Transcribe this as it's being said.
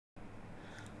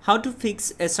How to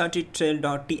fix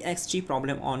SrtTrail.txt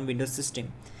problem on Windows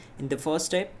system. In the first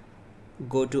step,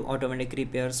 go to automatic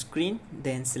repair screen,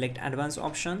 then select advanced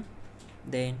option,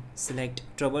 then select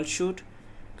troubleshoot,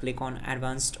 click on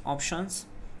advanced options,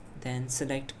 then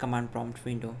select command prompt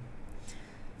window.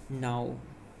 Now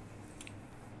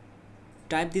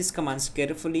type these commands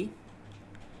carefully.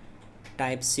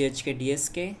 Type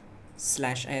chkdsk/f/r/c: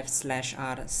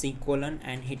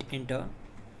 and hit enter.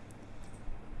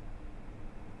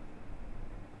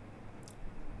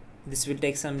 This will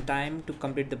take some time to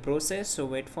complete the process, so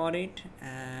wait for it,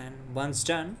 and once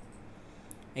done,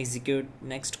 execute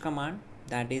next command,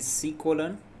 that is c: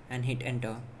 and hit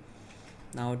enter.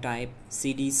 Now type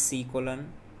cd c: /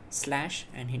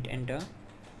 and hit enter.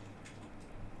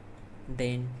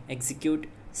 Then execute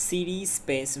cd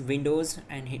space windows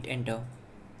and hit enter.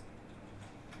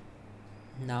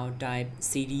 Now type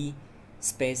cd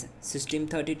space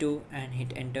system32 and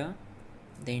hit enter.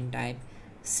 Then type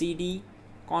cd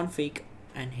config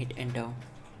and hit enter.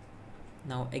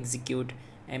 Now execute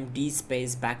md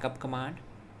space backup command.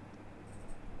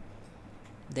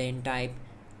 Then type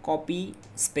copy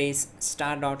space **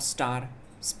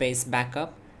 space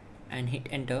backup and hit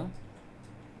enter.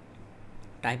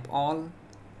 Type all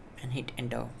and hit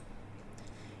enter.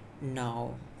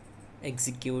 Now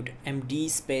execute md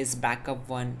space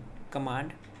backup1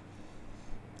 command.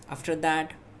 After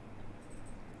that,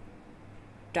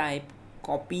 type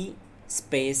copy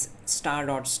space **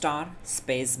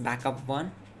 space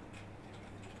backup1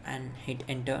 and hit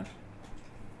enter.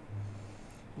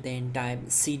 Then type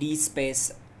cd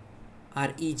space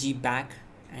reg back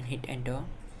and hit enter.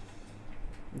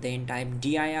 Then type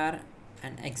dir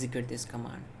and execute this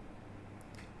command.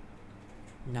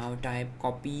 Now type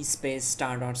copy space **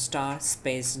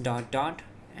 space ...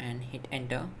 and hit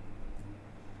enter.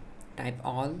 Type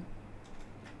all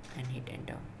and hit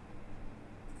enter.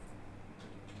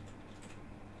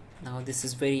 Now this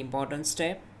is very important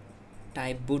step.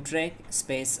 Type bootrec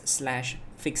space /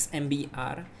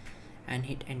 fixmbr and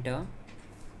hit enter.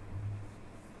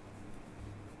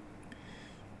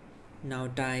 Now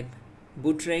type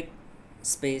bootrec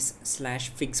space /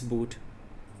 fixboot.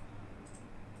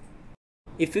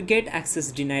 If you get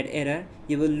access denied error,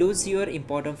 you will lose your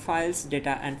important files,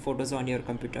 data and photos on your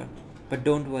computer. But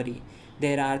don't worry,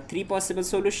 there are 3 possible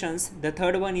solutions. The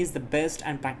third one is the best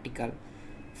and practical.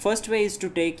 First way is to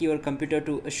take your computer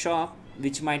to a shop,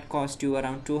 which might cost you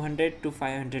around $200 to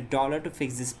 $500 to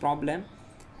fix this problem,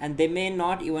 and they may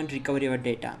not even recover your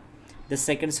data. The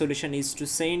second solution is to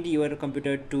send your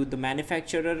computer to the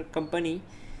manufacturer company.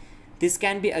 This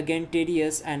can be again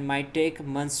tedious and might take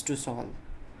months to solve.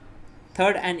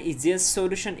 Third and easiest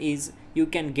solution is you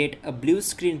can get a blue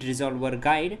screen resolver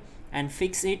guide and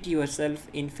fix it yourself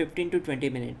in 15 to 20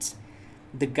 minutes.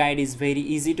 The guide is very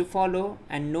easy to follow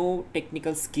and no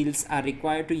technical skills are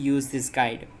required to use this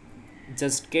guide.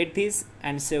 Just get this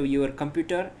and save your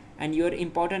computer and your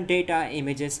important data,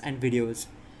 images and videos.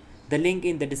 The link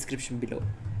in the description below.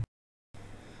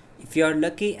 If you are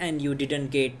lucky and you didn't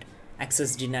get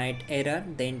access denied error,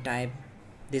 then type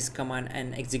this command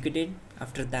and execute it.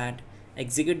 After that,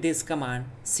 execute this command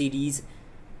cds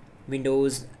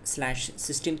windows /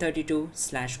 system32 /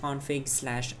 config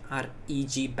 /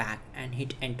 reg back and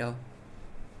hit enter.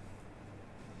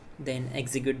 Then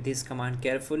execute this command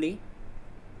carefully.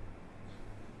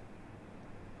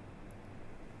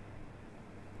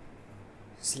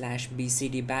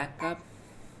 /bcd backup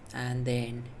and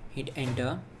then hit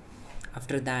enter.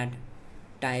 After that,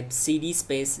 type cd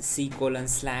space c: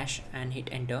 / and hit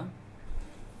enter.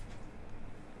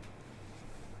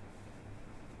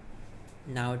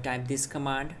 Now type this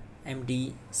command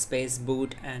md space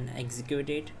boot and execute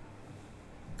it.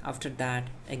 After that,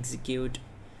 execute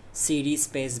cd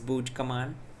space boot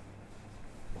command.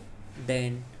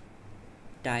 Then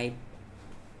type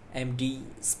md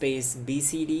space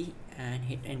bcd and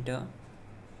hit enter.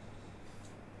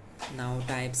 Now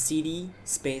type cd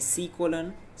space c: /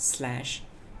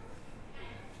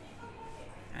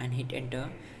 and hit enter.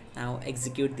 Now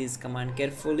execute this command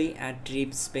carefully at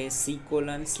 // space c: /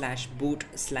 boot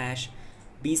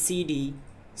 / bcd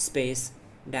space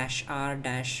 -r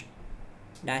 -h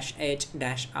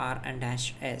 -r and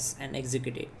 -s and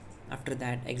execute it. After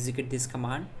that, execute this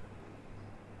command.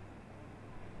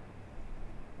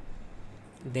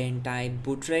 Then type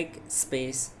bootrec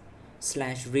space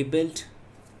 / rebuild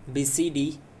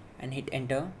bcd and hit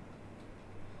enter.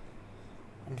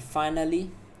 And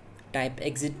finally, type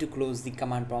exit to close the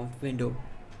command prompt window.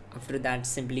 After that,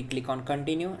 simply click on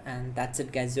continue, and that's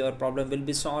it guys, your problem will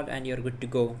be solved and you're good to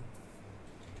go.